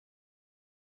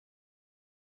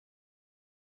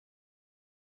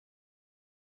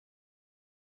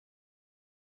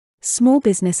Small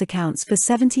business accounts for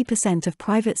 70% of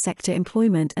private sector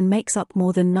employment and makes up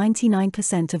more than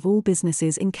 99% of all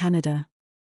businesses in Canada.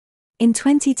 In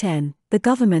 2010, the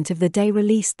government of the day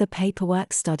released the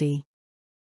Paperwork Study.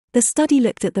 The study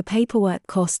looked at the paperwork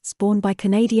costs borne by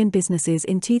Canadian businesses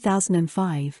in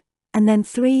 2005, and then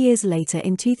 3 years later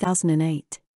in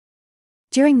 2008.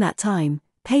 During that time,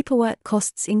 paperwork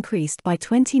costs increased by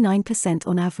 29%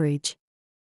 on average.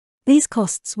 These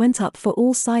costs went up for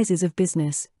all sizes of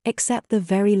business, except the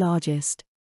very largest.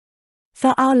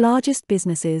 For our largest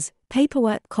businesses,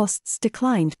 paperwork costs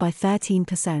declined by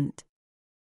 13%.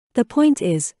 The point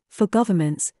is, for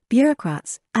governments,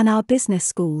 bureaucrats, and our business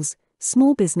schools,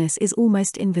 small business is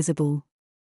almost invisible.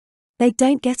 They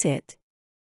don't get it.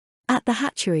 At the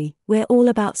Hatchery, we're all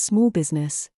about small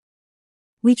business.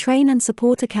 We train and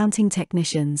support accounting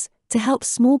technicians to help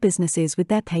small businesses with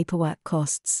their paperwork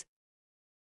costs.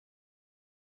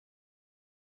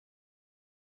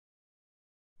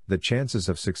 The chances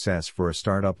of success for a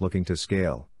startup looking to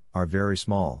scale are very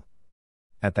small.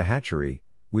 At the Hatchery,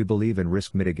 we believe in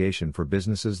risk mitigation for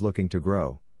businesses looking to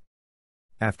grow.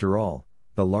 After all,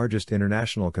 the largest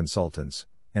international consultants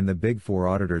and the Big Four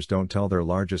auditors don't tell their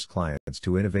largest clients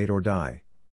to innovate or die.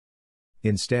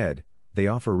 Instead, they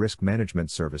offer risk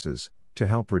management services to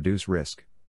help reduce risk.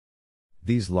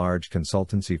 These large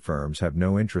consultancy firms have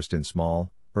no interest in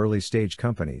small, early-stage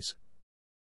companies.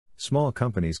 Small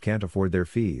companies can't afford their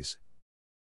fees.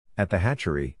 At the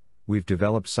Hatchery, we've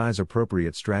developed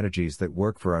size-appropriate strategies that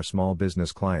work for our small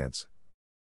business clients.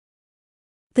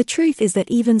 The truth is that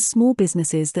even small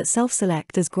businesses that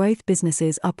self-select as growth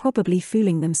businesses are probably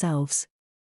fooling themselves.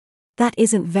 That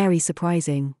isn't very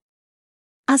surprising.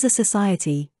 As a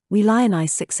society, we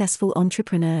lionize successful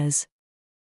entrepreneurs.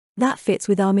 That fits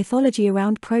with our mythology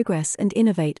around progress and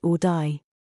innovate or die.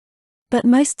 But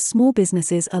most small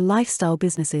businesses are lifestyle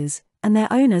businesses, and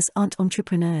their owners aren't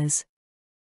entrepreneurs.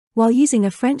 While using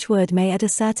a French word may add a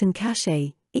certain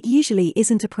cachet, it usually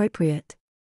isn't appropriate.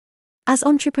 As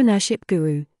entrepreneurship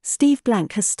guru, Steve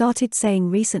Blank has started saying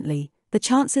recently, the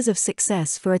chances of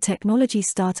success for a technology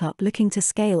startup looking to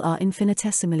scale are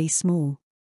infinitesimally small.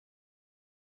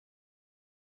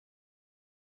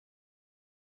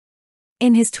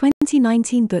 In his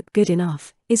 2019 book Good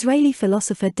Enough, Israeli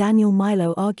philosopher Daniel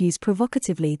Milo argues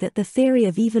provocatively that the theory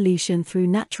of evolution through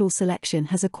natural selection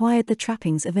has acquired the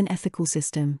trappings of an ethical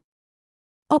system.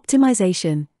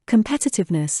 Optimization,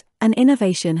 competitiveness, and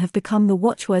innovation have become the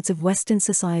watchwords of Western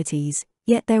societies,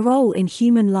 yet their role in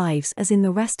human lives as in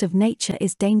the rest of nature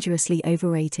is dangerously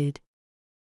overrated.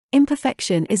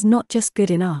 Imperfection is not just good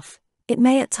enough, it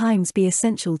may at times be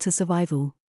essential to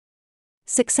survival.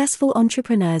 Successful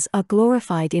entrepreneurs are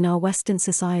glorified in our Western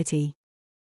society.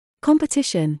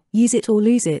 Competition, use it or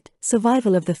lose it,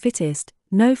 survival of the fittest,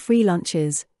 no free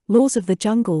lunches, laws of the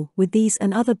jungle. With these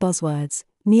and other buzzwords,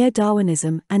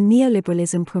 neo-Darwinism and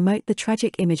neoliberalism promote the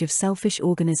tragic image of selfish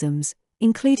organisms,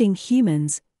 including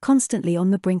humans, constantly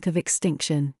on the brink of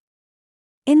extinction.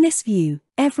 In this view,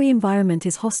 every environment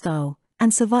is hostile,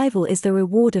 and survival is the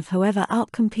reward of whoever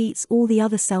outcompetes all the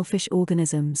other selfish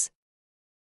organisms.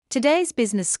 Today's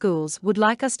business schools would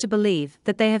like us to believe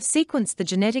that they have sequenced the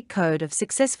genetic code of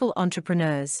successful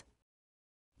entrepreneurs.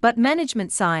 But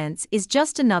management science is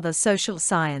just another social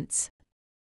science.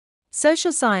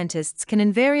 Social scientists can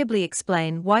invariably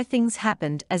explain why things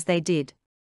happened as they did.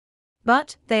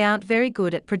 But they aren't very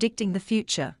good at predicting the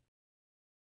future.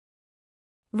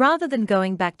 Rather than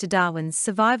going back to Darwin's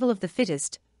survival of the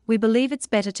fittest, we believe it's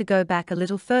better to go back a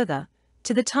little further,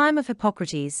 to the time of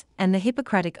Hippocrates and the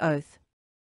Hippocratic Oath.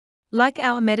 Like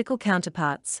our medical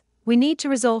counterparts, we need to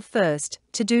resolve first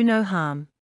to do no harm.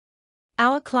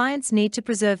 Our clients need to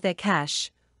preserve their cash,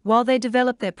 while they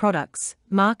develop their products,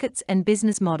 markets and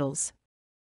business models.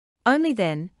 Only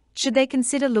then should they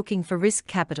consider looking for risk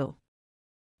capital.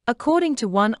 According to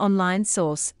one online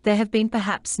source, there have been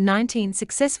perhaps 19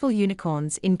 successful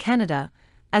unicorns in Canada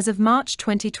as of March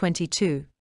 2022.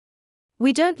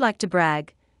 We don't like to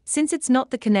brag, since it's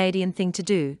not the Canadian thing to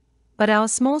do, but our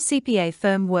small CPA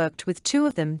firm worked with 2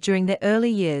 of them during their early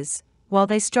years, while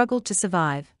they struggled to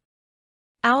survive.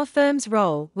 Our firm's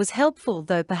role was helpful,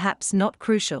 though perhaps not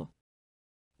crucial.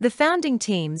 The founding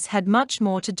teams had much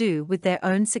more to do with their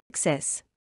own success.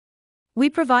 We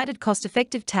provided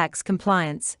cost-effective tax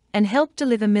compliance and helped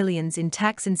deliver millions in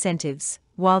tax incentives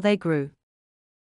while they grew.